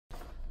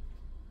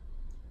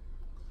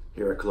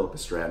Here at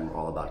KlopasStratton, we're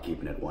all about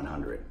keeping it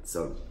 100.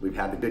 So we've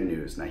had the good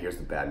news, now here's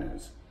the bad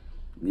news.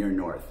 Near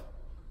North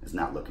is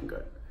not looking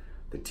good.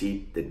 The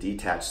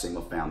detached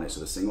single families, so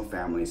the single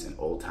families in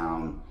Old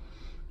Town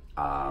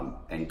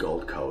and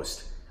Gold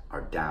Coast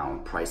are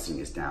down, pricing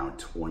is down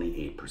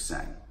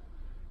 28%.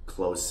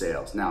 Closed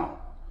sales, now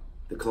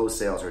the closed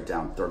sales are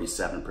down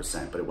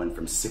 37%, but it went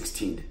from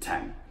 16 to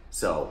 10.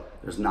 So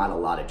there's not a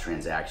lot of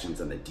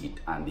transactions on the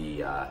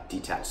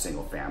detached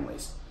single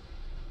families.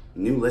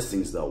 New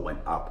listings though went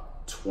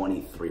up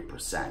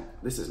 23%.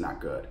 This is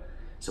not good.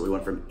 So we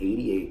went from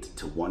 88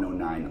 to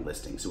 109 in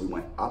listings. So we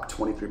went up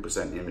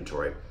 23% in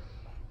inventory.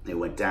 It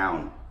went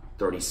down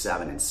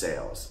 37 in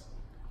sales.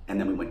 And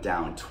then we went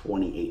down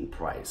 28 in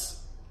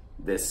price.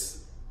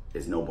 This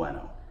is no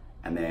bueno.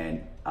 And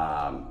then,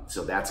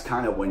 so that's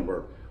kind of when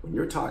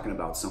you're talking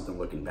about something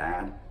looking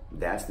bad,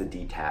 that's the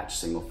detached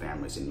single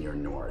families in Near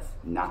North,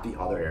 not the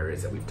other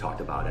areas that we've talked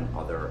about in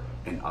other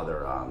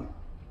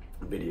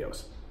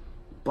videos.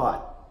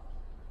 But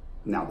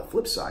now the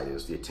flip side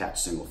is the attached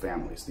single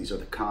families. These are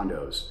the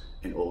condos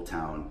in Old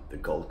Town, the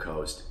Gold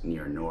Coast,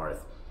 Near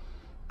North.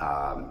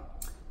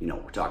 You know,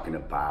 we're talking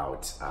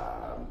about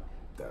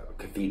the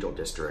Cathedral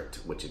District,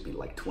 which would be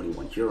like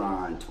 21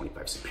 Huron,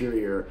 25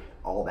 Superior.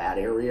 All that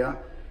area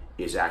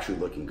is actually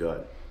looking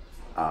good.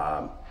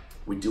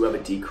 We do have a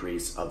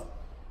decrease of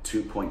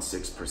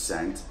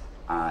 2.6%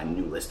 on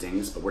new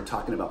listings, but we're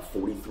talking about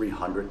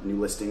 4,300 new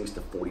listings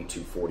to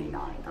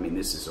 4,249. I mean,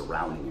 this is a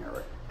rounding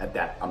error at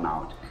that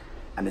amount.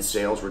 And the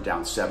sales were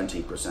down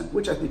 17%,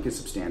 which I think is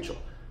substantial.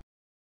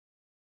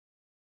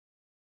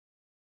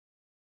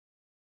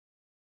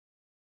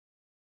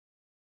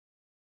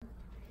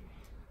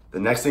 The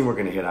next thing we're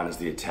going to hit on is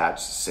the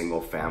attached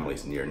single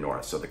families Near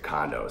North, so the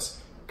condos.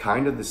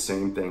 Kind of the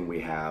same thing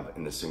we have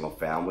in the single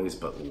families,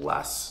 but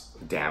less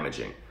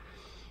damaging.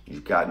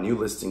 You've got new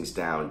listings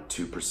down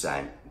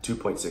 2%,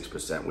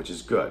 2.6%, which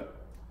is good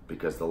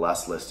because the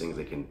less listings,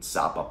 they can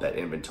sop up that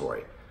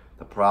inventory.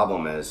 The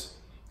problem is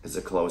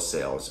the closed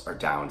sales are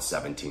down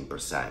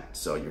 17%.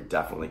 So you're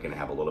definitely going to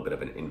have a little bit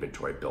of an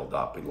inventory build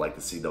up. We'd like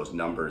to see those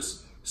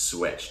numbers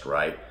switched,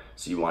 right?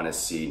 So you want to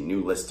see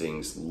new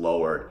listings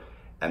lowered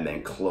and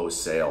then closed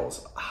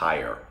sales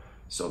higher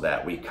so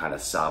that we kind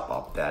of sop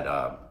up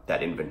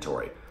that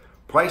inventory.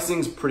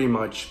 Pricing's pretty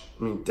much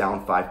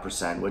down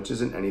 5%, which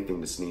isn't anything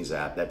to sneeze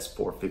at. That's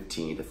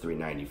 $415 to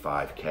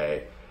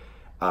 $395K.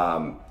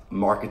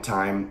 Market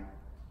time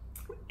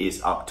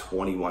is up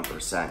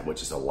 21%,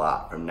 which is a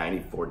lot, from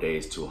 94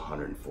 days to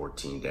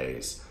 114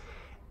 days.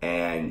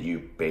 And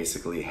you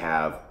basically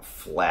have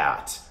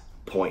flat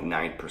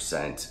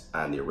 0.9%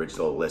 on the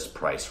original list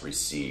price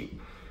received.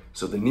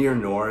 So the Near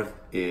North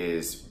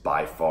is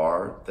by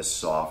far the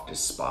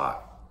softest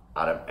spot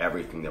out of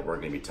everything that we're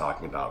going to be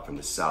talking about, from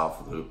the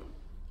South Loop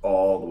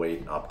all the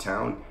way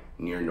uptown.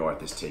 Near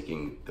North is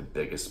taking the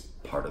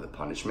biggest part of the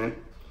punishment.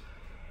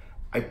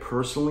 I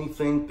personally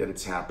think that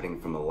it's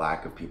happening from a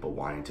lack of people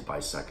wanting to buy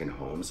second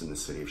homes in the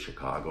city of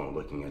Chicago and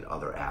looking at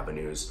other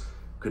avenues.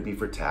 Could be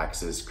for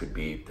taxes, could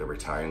be they're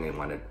retiring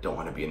and don't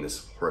want to be in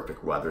this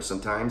horrific weather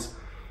sometimes.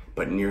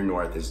 But Near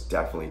North is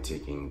definitely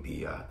taking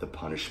the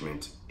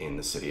punishment in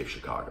the city of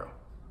Chicago.